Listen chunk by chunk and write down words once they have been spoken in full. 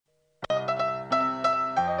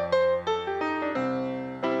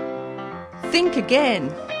Think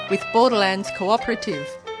Again with Borderlands Cooperative.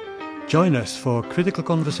 Join us for critical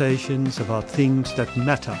conversations about things that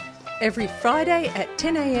matter. Every Friday at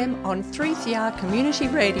 10 a.m. on 3CR Community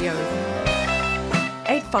Radio.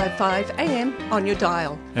 855 AM on your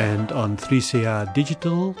dial. And on 3CR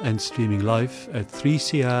Digital and streaming live at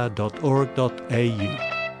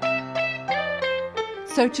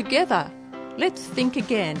 3cr.org.au. So together, let's think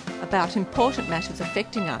again about important matters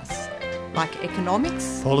affecting us, like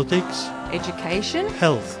economics, politics, education,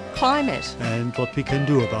 health, climate, and what we can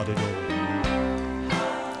do about it all.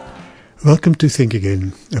 Welcome to Think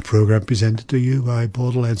Again, a program presented to you by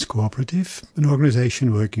Borderlands Cooperative, an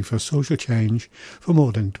organisation working for social change for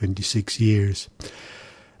more than 26 years.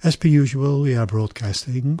 As per usual, we are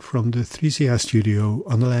broadcasting from the 3CR studio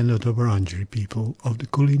on the land of the Wurundjeri people of the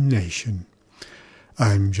Kulin Nation.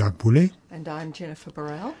 I'm Jacques Boulet. And I'm Jennifer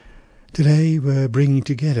Burrell. Today we're bringing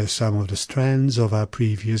together some of the strands of our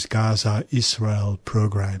previous Gaza-Israel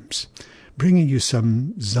programs, bringing you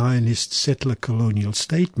some Zionist settler colonial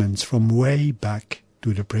statements from way back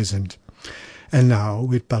to the present. And now,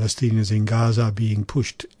 with Palestinians in Gaza being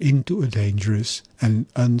pushed into a dangerous and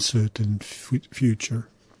uncertain future.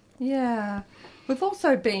 Yeah. We've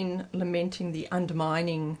also been lamenting the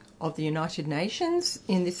undermining of the United Nations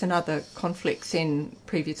in this and other conflicts in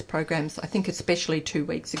previous programs, I think especially 2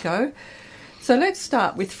 weeks ago. So let's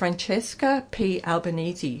start with Francesca P.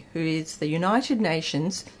 Albanese, who is the United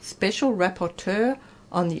Nations Special Rapporteur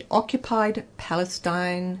on the occupied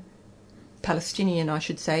Palestinian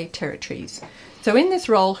territories. So in this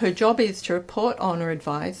role, her job is to report on or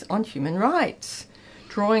advise on human rights,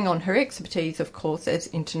 drawing on her expertise, of course, as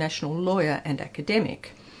international lawyer and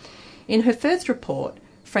academic. In her first report,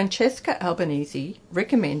 Francesca Albanese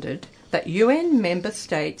recommended that UN member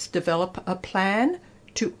states develop a plan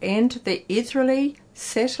to end the Israeli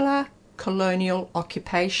settler colonial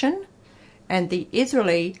occupation and the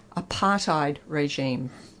Israeli apartheid regime.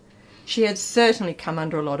 She has certainly come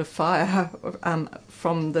under a lot of fire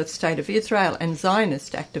from the State of Israel and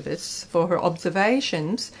Zionist activists for her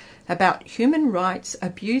observations about human rights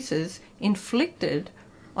abuses inflicted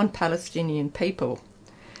on Palestinian people.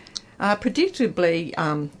 Predictably,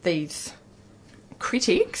 these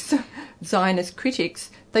critics, Zionist critics,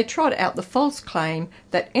 they trot out the false claim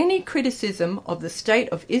that any criticism of the State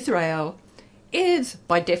of Israel is,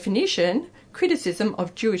 by definition, criticism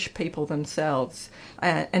of Jewish people themselves,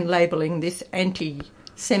 and labelling this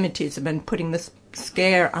anti-Semitism and putting this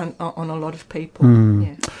scare on a lot of people.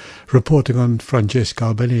 Yeah. Reporting on Francesca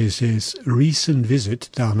Albanese's recent visit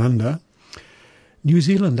down under, New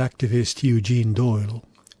Zealand activist Eugene Doyle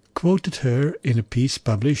quoted her in a piece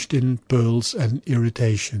published in Pearls and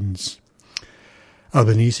Irritations.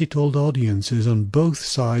 Albanese told audiences on both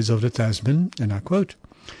sides of the Tasman, and I quote,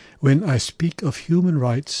 "When I speak of human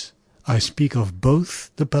rights, I speak of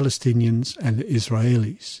both the Palestinians and the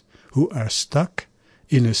Israelis, who are stuck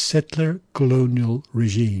in a settler colonial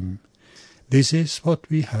regime. This is what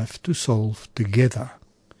we have to solve together."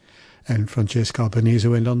 And Francesca Albanese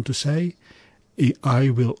went on to say, "I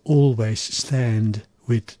will always stand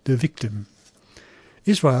with the victim."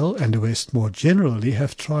 Israel and the West more generally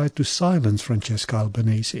have tried to silence Francesca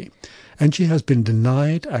Albanese, and she has been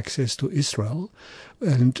denied access to Israel,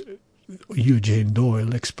 and Eugene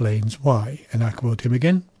Doyle explains why, and I quote him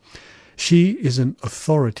again, "She is an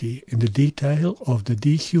authority in the detail of the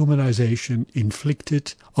dehumanization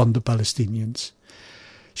inflicted on the Palestinians.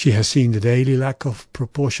 She has seen the daily lack of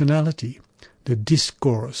proportionality, the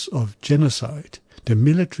discourse of genocide, the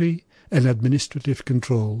military and administrative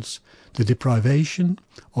controls, the deprivation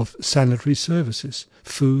of sanitary services,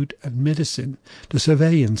 food and medicine, the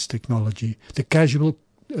surveillance technology, the casual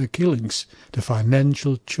killings, the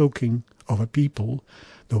financial choking of a people,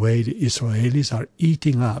 the way the Israelis are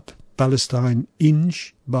eating up Palestine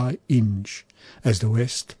inch by inch as the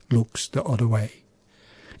West looks the other way.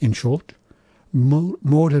 In short,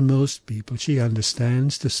 more than most people, she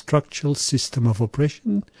understands the structural system of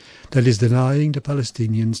oppression that is denying the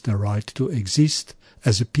Palestinians the right to exist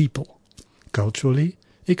as a people, culturally,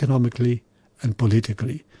 economically and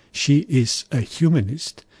politically. She is a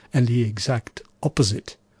humanist and the exact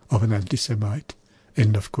opposite of an anti-Semite."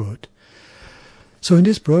 End of quote. So in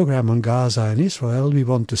this program on Gaza and Israel, we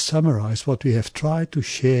want to summarize what we have tried to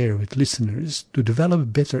share with listeners to develop a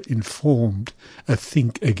better informed, a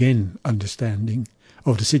think again understanding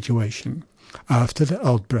of the situation after the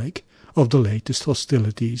outbreak of the latest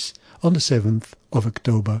hostilities on the 7th of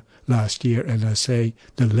October last year. And I say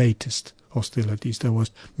the latest hostilities. There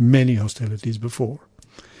was many hostilities before.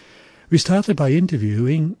 We started by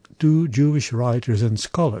interviewing two Jewish writers and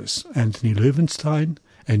scholars, Anthony Löwenstein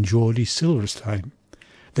and Jordi Silverstein.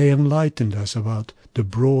 they enlightened us about the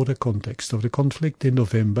broader context of the conflict in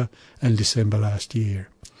November and December last year.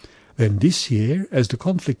 Then this year, as the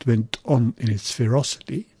conflict went on in its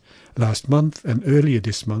ferocity, last month and earlier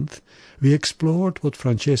this month, we explored what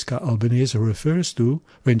Francesca Albanese refers to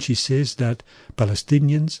when she says that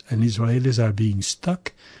Palestinians and Israelis are being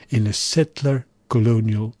stuck in a settler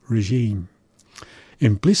colonial regime,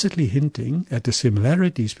 implicitly hinting at the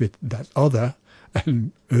similarities with that other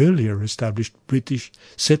and earlier established British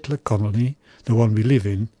settler colony, the one we live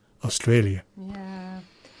in, Australia. Yeah,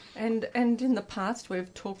 and in the past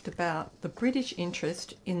we've talked about the British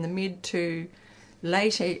interest in the mid to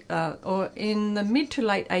late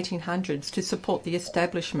 1800s to support the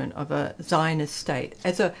establishment of a Zionist state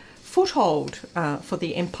as a foothold for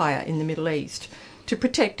the empire in the Middle East to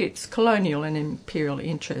protect its colonial and imperial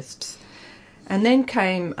interests. And then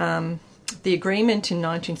came the agreement in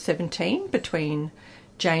 1917 between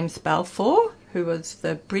James Balfour, who was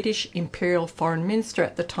the British Imperial Foreign Minister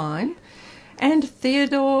at the time, and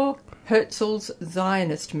Theodore Herzl's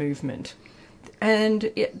Zionist movement. And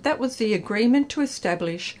that was the agreement to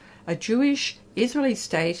establish a Jewish Israeli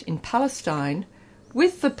state in Palestine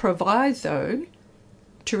with the proviso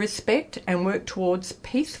to respect and work towards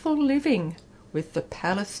peaceful living with the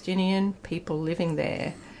Palestinian people living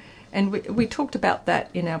there. And we talked about that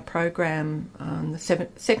in our program on the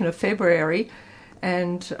 2nd of February,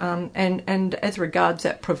 and as regards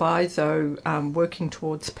that proviso, working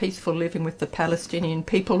towards peaceful living with the Palestinian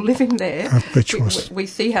people living there, we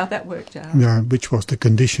see how that worked out. Yeah, which was the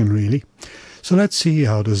condition, really. So let's see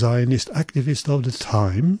how the Zionist activists of the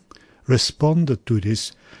time responded to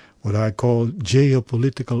this, what I call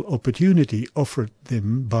geopolitical opportunity offered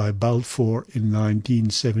them by Balfour in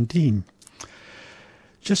 1917.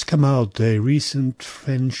 Just come out a recent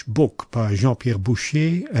French book by Jean-Pierre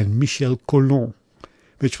Boucher and Michel Collomb,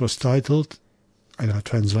 which was titled, and I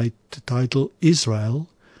translate the title, Israel,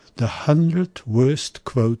 the 100 Worst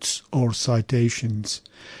Quotes or Citations.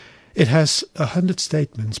 It has 100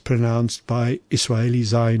 statements pronounced by Israeli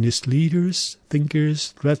Zionist leaders, thinkers,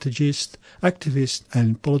 strategists, activists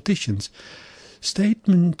and politicians.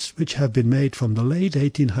 Statements which have been made from the late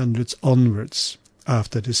 1800s onwards,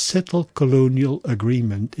 after the settled colonial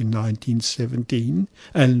agreement in 1917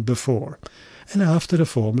 and before, and after the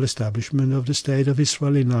formal establishment of the State of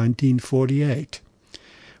Israel in 1948.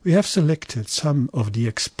 We have selected some of the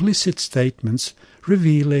explicit statements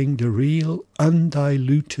revealing the real,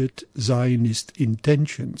 undiluted Zionist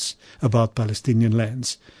intentions about Palestinian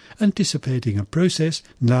lands, anticipating a process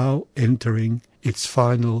now entering its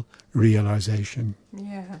final realization.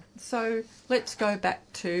 Yeah, so let's go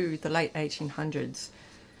back to the late 1800s.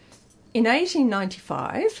 In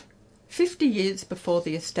 1895, 50 years before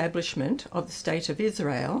the establishment of the State of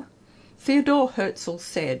Israel, Theodore Herzl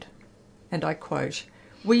said, and I quote,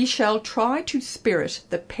 "We shall try to spirit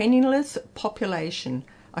the penniless population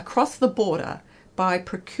across the border by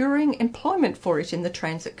procuring employment for it in the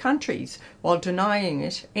transit countries while denying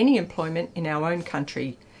it any employment in our own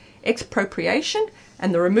country. Expropriation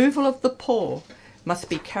and the removal of the poor must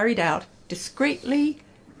be carried out discreetly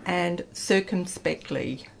and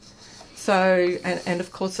circumspectly." So, and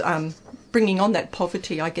of course, bringing on that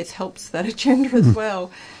poverty, I guess, helps that agenda as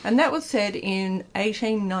well. And that was said in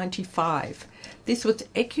 1895. This was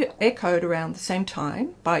echoed around the same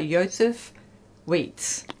time by Joseph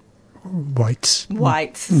Weitz. Weitz,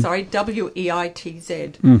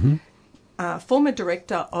 W-E-I-T-Z. Former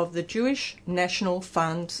director of the Jewish National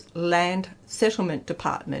Fund's Land Settlement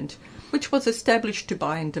Department, which was established to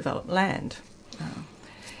buy and develop land.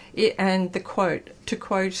 And the quote, to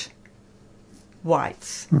quote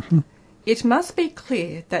Weitz, "It must be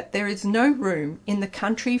clear that there is no room in the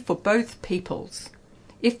country for both peoples.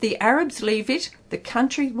 If the Arabs leave it, the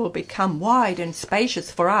country will become wide and spacious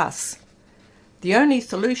for us. The only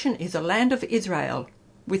solution is a land of Israel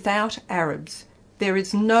without Arabs. There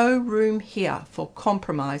is no room here for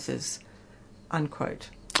compromises." Unquote.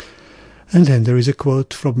 And then there is a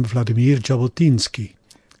quote from Vladimir Jabotinsky,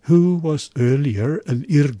 who was earlier an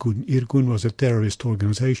Irgun. Irgun was a terrorist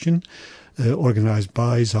organization organized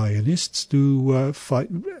by Zionists to fight,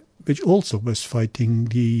 which also was fighting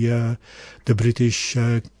the British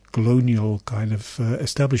colonial kind of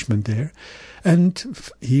establishment there. And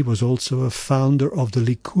he was also a founder of the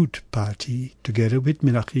Likud party, together with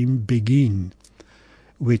Menachem Begin,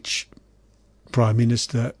 which Prime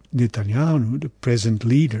Minister Netanyahu, the present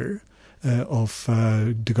leader of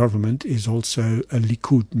the government, is also a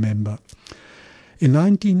Likud member. In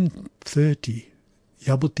 1930,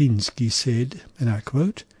 Jabotinsky said, and I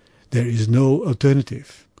quote, "There is no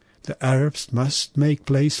alternative. The Arabs must make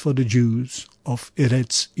place for the Jews of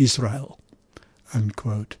Eretz Israel."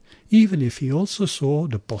 unquote, even if he also saw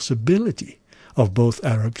the possibility of both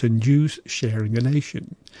Arabs and Jews sharing a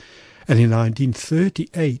nation. And in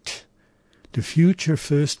 1938, the future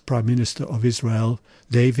first Prime Minister of Israel,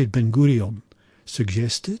 David Ben-Gurion,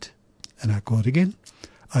 suggested, and I quote again,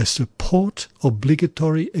 "I support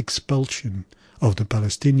obligatory expulsion of the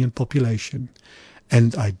Palestinian population,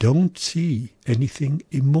 and I don't see anything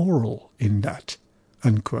immoral in that,"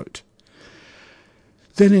 unquote.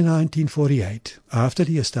 Then in 1948, after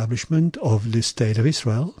the establishment of the State of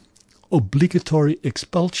Israel, obligatory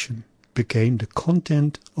expulsion became the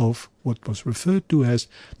content of what was referred to as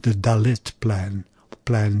the Dalet Plan,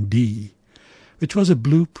 Plan D, which was a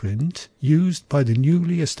blueprint used by the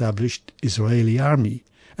newly established Israeli army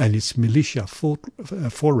and its militia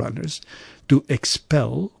forerunners to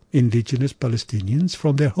expel indigenous Palestinians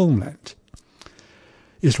from their homeland.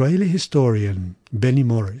 Israeli historian Benny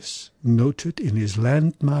Morris noted in his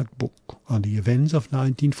landmark book on the events of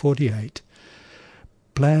 1948,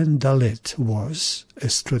 Plan Dalet was a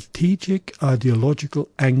strategic ideological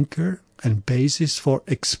anchor and basis for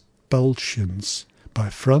expulsions by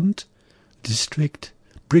front, district,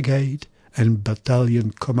 brigade and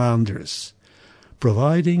battalion commanders,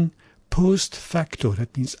 providing post facto,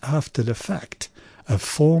 that means after the fact, a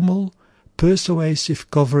formal,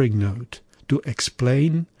 persuasive covering note to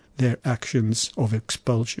explain their actions of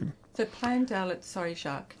expulsion. So Plan Dalet, sorry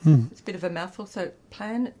Jacques, it's a bit of a mouthful. So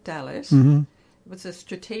Plan Dalet was a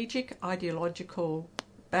strategic ideological,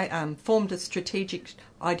 formed a strategic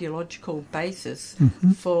ideological basis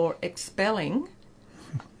for expelling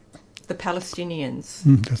the Palestinians.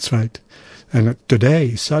 That's right. And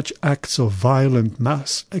today, such acts of violent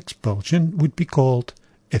mass expulsion would be called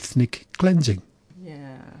ethnic cleansing.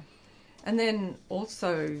 Yeah. And then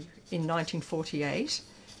also in 1948,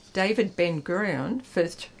 David Ben-Gurion,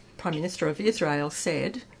 first Prime Minister of Israel,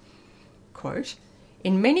 said, quote,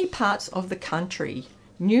 "In many parts of the country,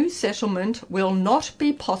 new settlement will not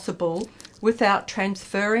be possible without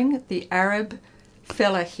transferring the Arab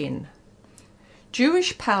fellahin.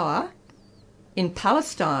 Jewish power in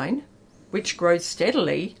Palestine, which grows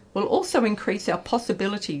steadily, will also increase our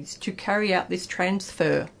possibilities to carry out this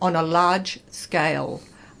transfer on a large scale,"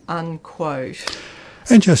 unquote.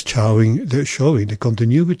 And just showing the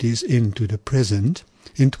continuities into the present,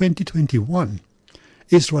 in 2021,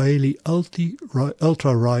 Israeli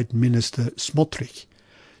ultra-right Minister Smotrich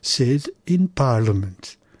said in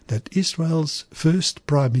Parliament that Israel's first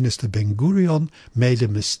Prime Minister Ben-Gurion made a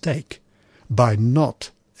mistake by not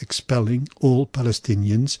expelling all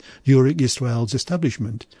Palestinians during Israel's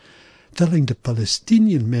establishment, telling the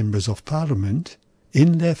Palestinian members of Parliament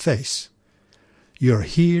in their face, "You're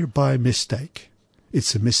here by mistake.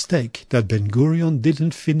 It's a mistake that Ben-Gurion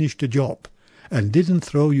didn't finish the job and didn't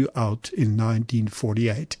throw you out in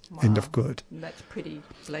 1948. Wow. End of quote. That's pretty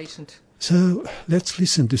blatant. So let's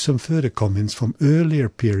listen to some further comments from earlier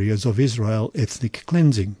periods of Israel ethnic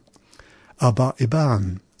cleansing. Abba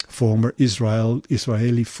Eban, former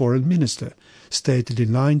Israeli foreign minister, stated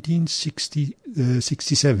in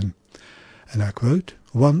 1967, and I quote,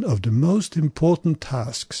 "One of the most important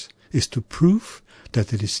tasks is to prove that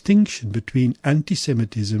the distinction between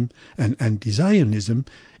anti-Semitism and anti-Zionism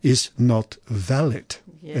is not valid."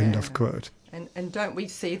 Yeah. End of quote. And don't we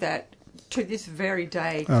see that to this very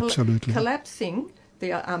day? Absolutely. Collapsing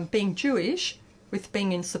the being Jewish with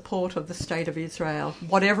being in support of the State of Israel,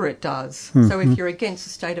 whatever it does. So if you're against the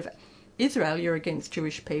State of Israel, you're against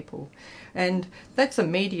Jewish people. And that's a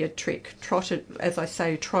media trick, trotted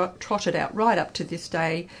out right up to this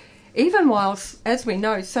day, even whilst, as we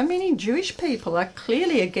know, so many Jewish people are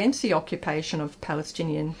clearly against the occupation of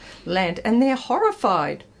Palestinian land, and they're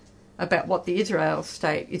horrified about what the Israel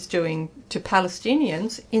state is doing to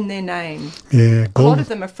Palestinians in their name. Yeah, a lot of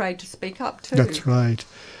them are afraid to speak up too. That's right.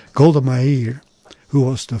 Golda Meir, who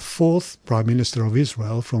was the fourth Prime Minister of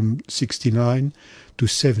Israel from 1969 to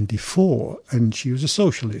 1974, and she was a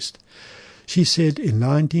socialist. She said in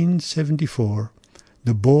 1974,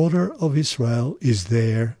 "The border of Israel is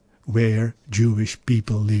there where Jewish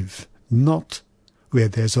people live, not where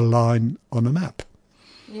there's a line on a map."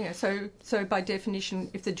 Yeah, so by definition,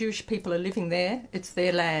 if the Jewish people are living there, it's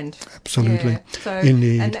their land. Absolutely. Yeah. So,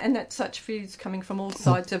 indeed. And that's such views coming from all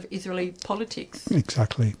sides of Israeli politics.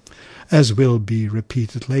 Exactly. As will be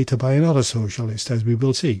repeated later by another socialist, as we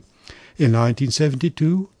will see. In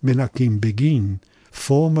 1972, Menachem Begin,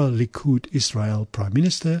 former Likud Israel Prime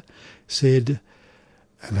Minister, said,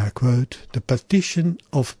 and I quote, "The partition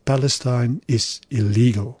of Palestine is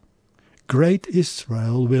illegal. Great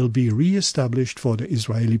Israel will be re-established for the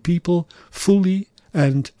Israeli people fully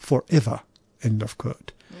and forever," end of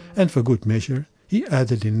quote. And for good measure, He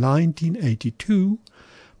added in 1982,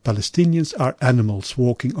 Palestinians are animals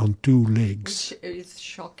walking on two legs. Which is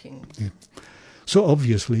shocking. Yeah. So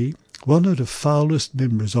obviously, one of the foulest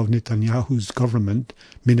members of Netanyahu's government,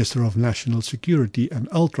 Minister of National Security and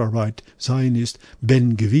ultra-right Zionist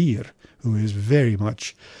Ben Gvir, who is very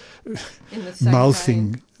much in the same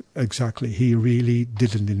mouthing, vein. exactly, he really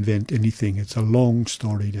didn't invent anything. It's a long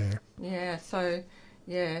story there.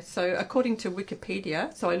 So according to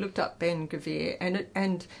Wikipedia, so I looked up Ben Gvir,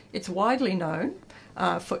 and it's widely known.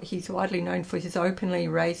 He's widely known for his openly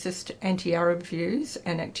racist, anti-Arab views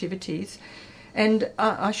and activities. And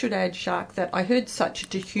I should add, Jacques, that I heard such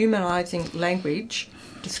dehumanising language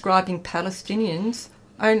describing Palestinians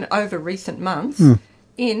over recent months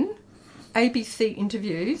in ABC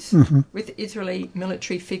interviews with Israeli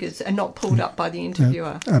military figures, and not pulled up by the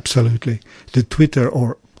interviewer. Absolutely. The Twitter,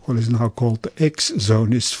 or what is now called the X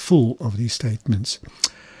zone, is full of these statements.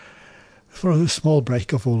 For a small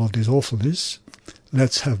break of all of this awfulness,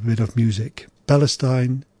 let's have a bit of music.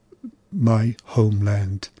 Palestine, my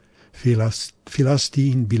homeland.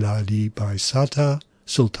 Filastin Biladi by Sata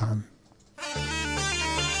Sultan.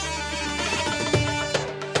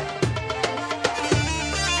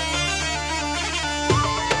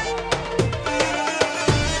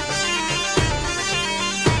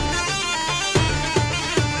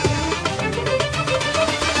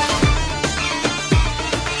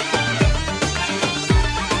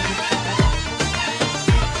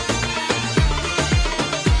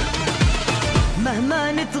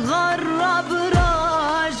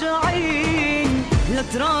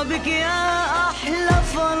 ترابك يا أحلى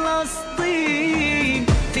فلسطين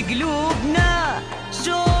في قلوبنا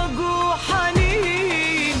شوق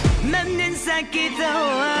وحنين ما بننساكي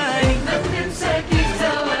ثواني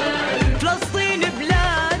فلسطين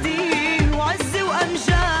بلادي وعزي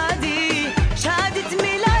وأمجادي شهادة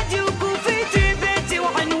ميلادي وكوفيتي بيتي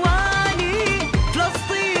وعنواني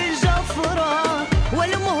فلسطين جفرة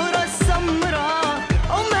والمهرة السمراء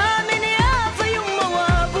أمها من يافا يما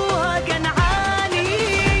وأبوها كنعان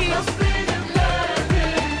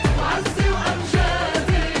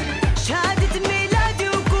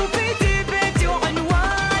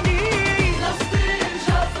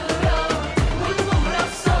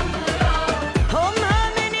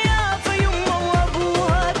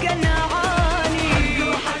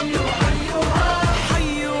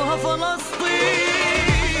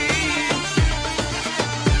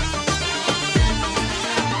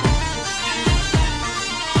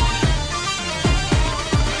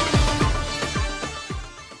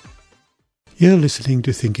You're listening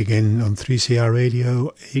to Think Again on 3CR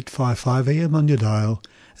Radio, 855 AM on your dial,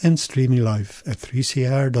 and streaming live at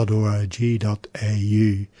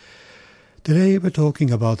 3cr.org.au. Today we're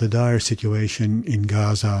talking about the dire situation in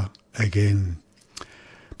Gaza again.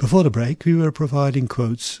 Before the break, we were providing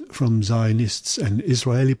quotes from Zionists and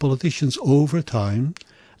Israeli politicians over time,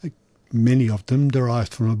 many of them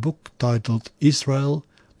derived from a book titled Israel,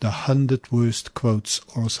 the 100 Worst Quotes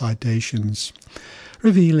or Citations,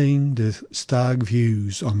 revealing the stag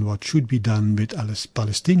views on what should be done with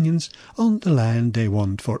Palestinians on the land they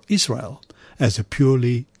want for Israel as a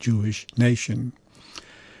purely Jewish nation.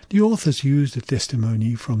 The authors use the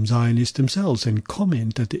testimony from Zionists themselves and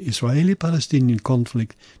comment that the Israeli-Palestinian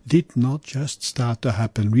conflict did not just start to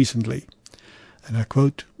happen recently. And I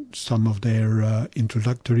quote some of their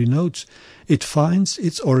introductory notes. It finds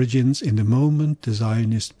its origins in the moment the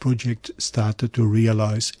Zionist project started to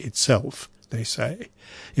realize itself, they say.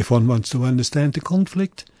 If one wants to understand the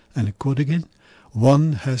conflict, and I quote again,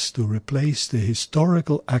 one has to replace the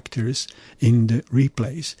historical actors in the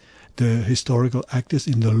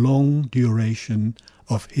long duration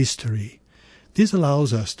of history. This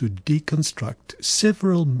allows us to deconstruct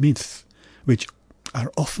several myths which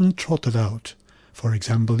are often trotted out. For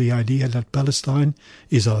example, the idea that Palestine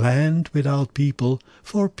is a land without people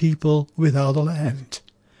for people without a land.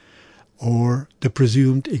 Or the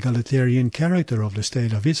presumed egalitarian character of the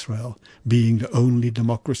State of Israel being the only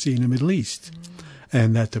democracy in the Middle East,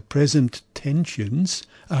 and that the present tensions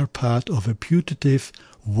are part of a putative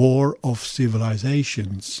war of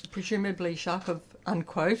civilizations. Presumably, Jacques,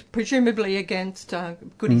 unquote, presumably against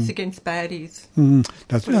goodies against baddies.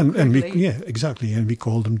 Exactly, and we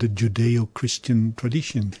call them the Judeo-Christian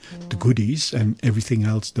tradition, the goodies and everything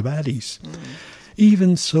else the baddies.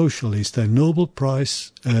 Even socialist and Nobel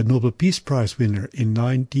Peace Prize winner in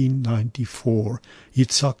 1994,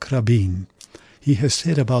 Yitzhak Rabin, he has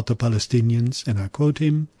said about the Palestinians, and I quote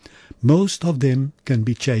him, "Most of them can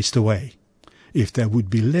be chased away. If there would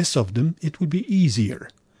be less of them, it would be easier.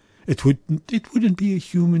 It wouldn't be a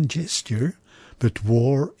human gesture, but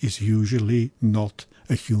war is usually not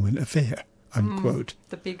a human affair." unquote.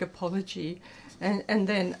 The big apology. And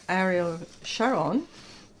then Ariel Sharon,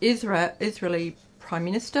 Israeli Prime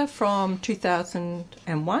Minister from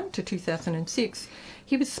 2001 to 2006,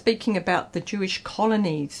 he was speaking about the Jewish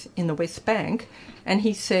colonies in the West Bank, and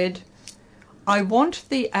he said, "I want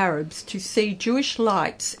the Arabs to see Jewish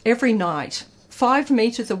lights every night, 5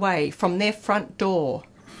 metres away from their front door,"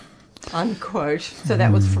 unquote. So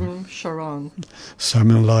that was from Sharon. Some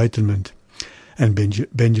enlightenment. And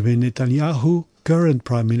Benjamin Netanyahu, current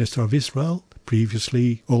Prime Minister of Israel,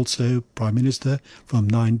 previously also Prime Minister from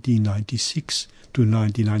 1996 to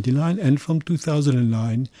 1999 and from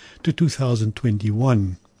 2009 to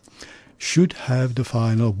 2021, should have the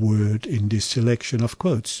final word in this selection of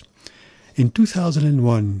quotes. In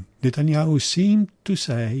 2001, Netanyahu seemed to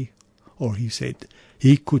say, or he said,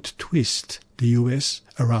 he could twist the US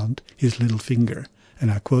around his little finger. And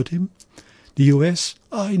I quote him, "The US,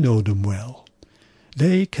 I know them well.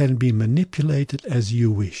 They can be manipulated as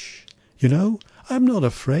you wish. You know, I'm not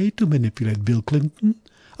afraid to manipulate Bill Clinton.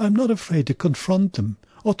 I'm not afraid to confront them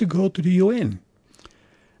or to go to the UN."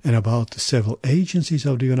 And about the several agencies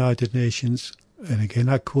of the United Nations, and again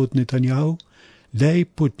I quote Netanyahu, "They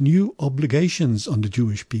put new obligations on the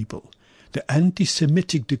Jewish people. The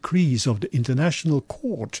anti-Semitic decrees of the International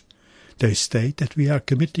Court. They state that we are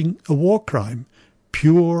committing a war crime,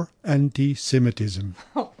 pure anti-Semitism."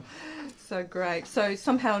 So great. So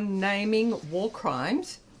somehow naming war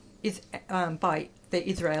crimes is by the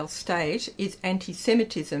Israel state is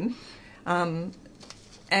anti-Semitism,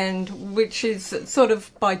 and which is sort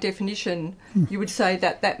of by definition, you would say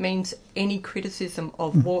that means any criticism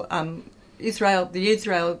of war. The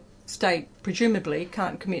Israel state presumably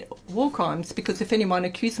can't commit war crimes, because if anyone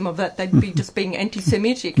accused them of that, they'd be just being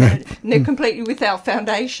anti-Semitic, and they're completely without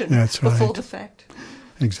foundation before the fact.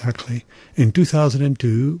 Exactly. In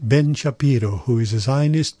 2002, Ben Shapiro, who is a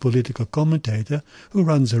Zionist political commentator who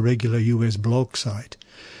runs a regular US blog site,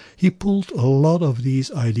 he pulled a lot of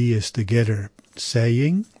these ideas together,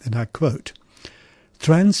 saying, and I quote,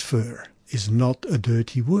 "Transfer is not a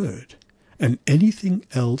dirty word, and anything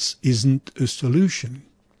else isn't a solution."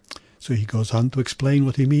 So he goes on to explain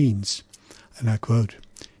what he means, and I quote,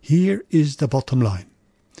 "Here is the bottom line.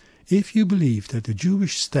 If you believe that the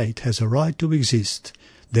Jewish state has a right to exist,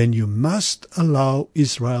 then you must allow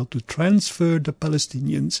Israel to transfer the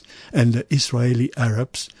Palestinians and the Israeli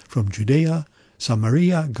Arabs from Judea,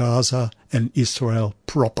 Samaria, Gaza, and Israel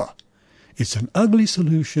proper. It's an ugly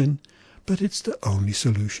solution, but it's the only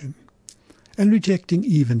solution." And rejecting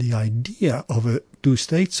even the idea of a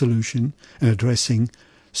two-state solution and addressing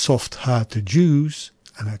soft-hearted Jews,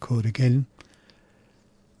 and I quote again,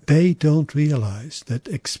 "They don't realize that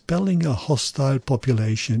expelling a hostile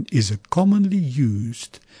population is a commonly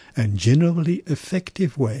used and generally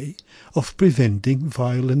effective way of preventing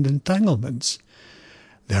violent entanglements.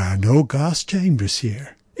 There are no gas chambers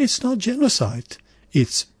here. It's not genocide.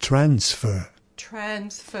 It's transfer."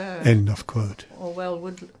 Transfer. End of quote. Orwell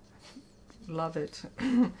would love it.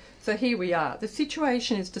 So here we are. The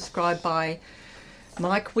situation is described by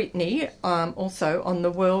Mike Whitney, also on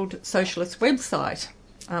the World Socialist website,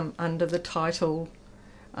 under the title,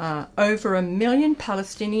 "Over 1 million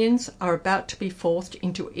Palestinians are about to be forced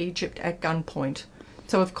into Egypt at gunpoint."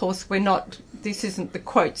 So, of course, this isn't the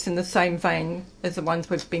quotes in the same vein as the ones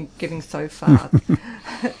we've been giving so far.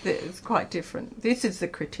 It's quite different. This is the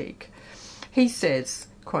critique. He says,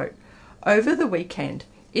 quote, "Over the weekend,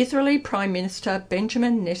 Israeli Prime Minister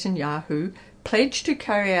Benjamin Netanyahu pledged to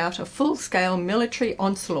carry out a full-scale military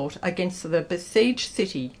onslaught against the besieged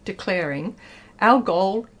city, declaring, 'Our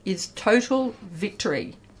goal is total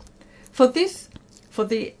victory.' For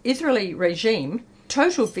the Israeli regime,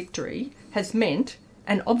 total victory has meant,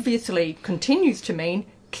 and obviously continues to mean,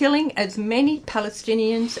 killing as many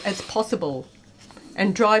Palestinians as possible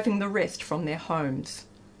and driving the rest from their homes.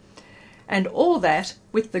 And all that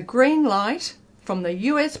with the green light from the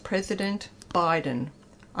US President Biden,"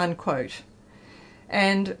 unquote.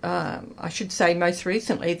 And I should say most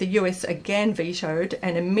recently, the US again vetoed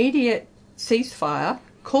an immediate ceasefire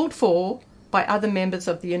called for by other members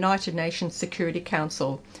of the United Nations Security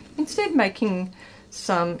Council, instead making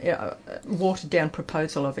some watered-down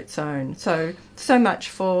proposal of its own. So much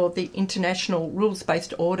for the international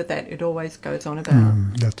rules-based order that it always goes on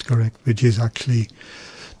about. That's correct, which is actually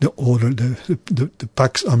the order, the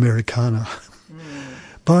Pax Americana.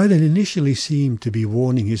 Biden initially seemed to be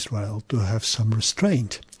warning Israel to have some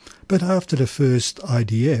restraint, but after the first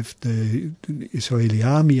IDF, the Israeli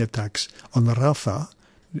army attacks on Rafah,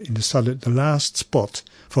 in the last spot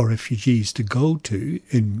for refugees to go to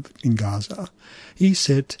in Gaza, he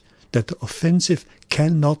said that the offensive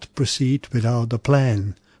cannot proceed without a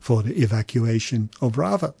plan for the evacuation of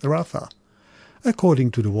Rafah.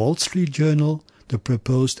 According to the Wall Street Journal, the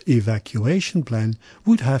proposed evacuation plan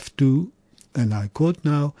would have to, and I quote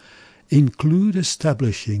now, include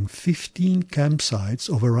establishing 15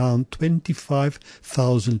 campsites of around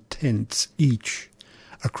 25,000 tents each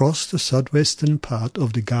across the southwestern part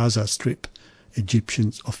of the Gaza Strip,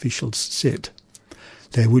 Egyptian officials said.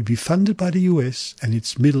 They would be funded by the US and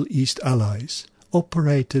its Middle East allies,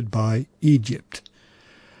 operated by Egypt.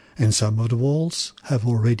 And some of the walls have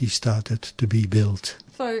already started to be built.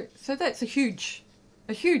 So that's a huge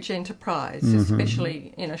enterprise,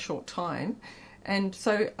 especially in a short time. And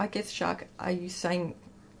so I guess, Jacques, are you saying,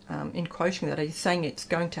 in quoting that, are you saying it's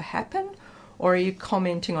going to happen? Or are you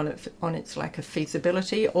commenting on its lack of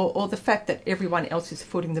feasibility, or the fact that everyone else is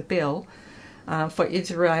footing the bill for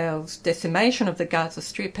Israel's decimation of the Gaza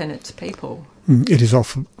Strip and its people?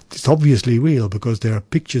 It's obviously real, because there are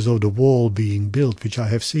pictures of the wall being built, which I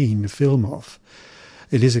have seen a film of.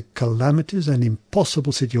 It is a calamitous and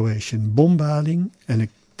impossible situation, bombarding and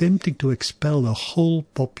attempting to expel the whole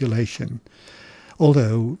population.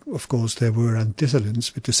 Although, of course, there were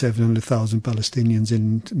antecedents with the 700,000 Palestinians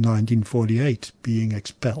in 1948 being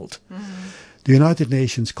expelled. The United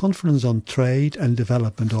Nations Conference on Trade and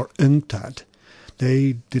Development, or UNCTAD,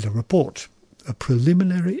 they did a report, a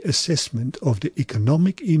preliminary assessment of the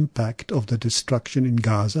economic impact of the destruction in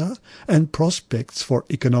Gaza and prospects for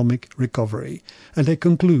economic recovery. And they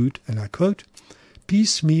conclude, and I quote,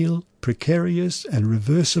 "Piecemeal, precarious and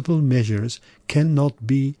reversible measures cannot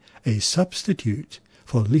be a substitute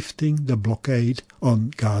for lifting the blockade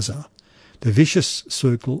on Gaza. The vicious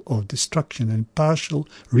circle of destruction and partial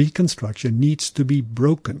reconstruction needs to be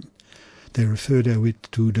broken." They refer therewith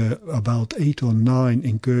to the about 8 or 9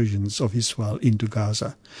 incursions of Israel into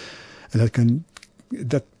Gaza. And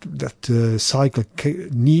that cycle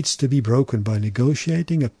needs to be broken by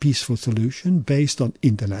negotiating a peaceful solution based on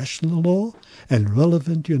international law and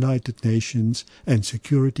relevant United Nations and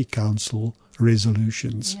Security Council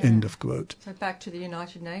resolutions. Yeah. End of quote. So back to the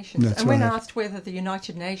United Nations. That's and when right. asked whether the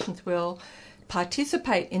United Nations will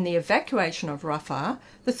participate in the evacuation of Rafah,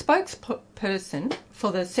 the spokesperson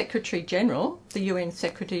for the Secretary-General, the UN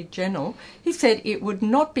Secretary-General, he said it would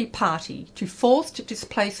not be party to forced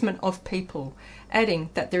displacement of people, adding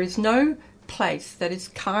that there is no place that is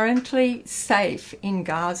currently safe in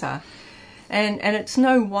Gaza. And it's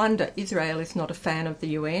no wonder Israel is not a fan of the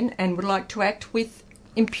UN and would like to act with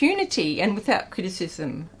impunity and without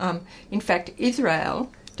criticism. In fact, Israel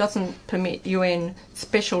doesn't permit UN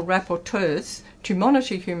special rapporteurs to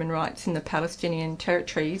monitor human rights in the Palestinian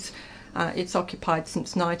territories. It's occupied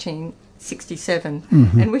since 1967.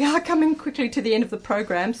 And we are coming quickly to the end of the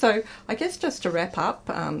program. So I guess just to wrap up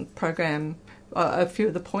a few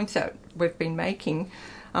of the points that we've been making,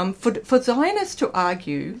 for Zionists to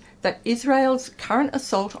argue that Israel's current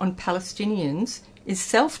assault on Palestinians is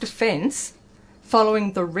self-defence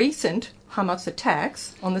following the recent Hamas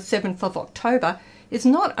attacks on the 7th of October is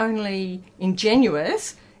not only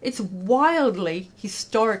ingenuous, it's wildly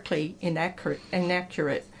historically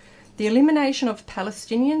inaccurate. The elimination of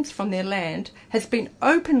Palestinians from their land has been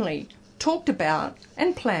openly talked about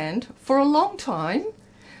and planned for a long time,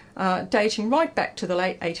 dating right back to the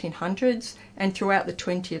late 1800s and throughout the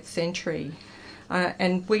 20th century.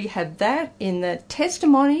 And we have that in the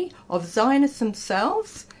testimony of Zionists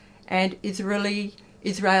themselves and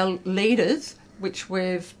Israel leaders, which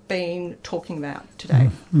we've been talking about today.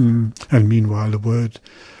 And meanwhile, the word,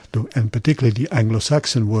 and particularly the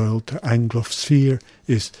Anglo-Saxon world, the Anglosphere,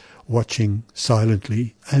 is watching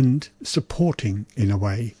silently and supporting, in a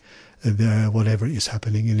way, whatever is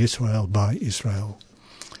happening in Israel by Israel.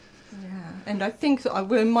 Yeah, and I think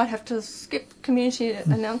we might have to skip community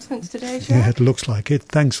announcements today, Jack. Yeah, it looks like it.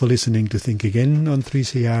 Thanks for listening to Think Again on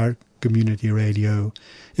 3CR Community Radio.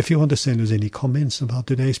 If you want to send us any comments about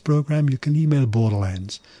today's program, you can email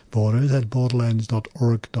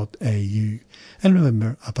borders@borderlands.org.au. And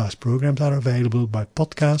remember, our past programs are available by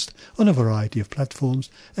podcast on a variety of platforms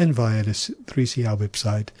and via the 3CR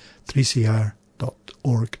website,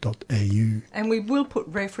 3cr.org.au. And we will put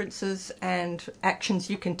references and actions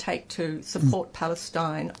you can take to support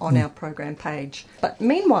Palestine on our program page. But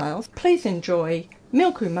meanwhile, please enjoy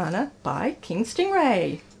Milkumana by King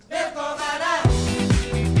Stingray.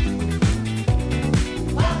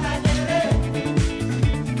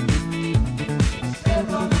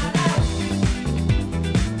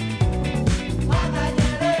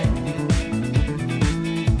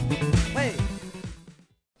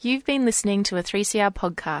 You've been listening to a 3CR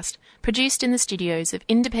podcast produced in the studios of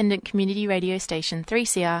independent community radio station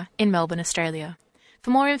 3CR in Melbourne, Australia. For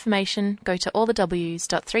more information, go to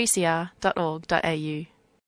allthews.3cr.org.au.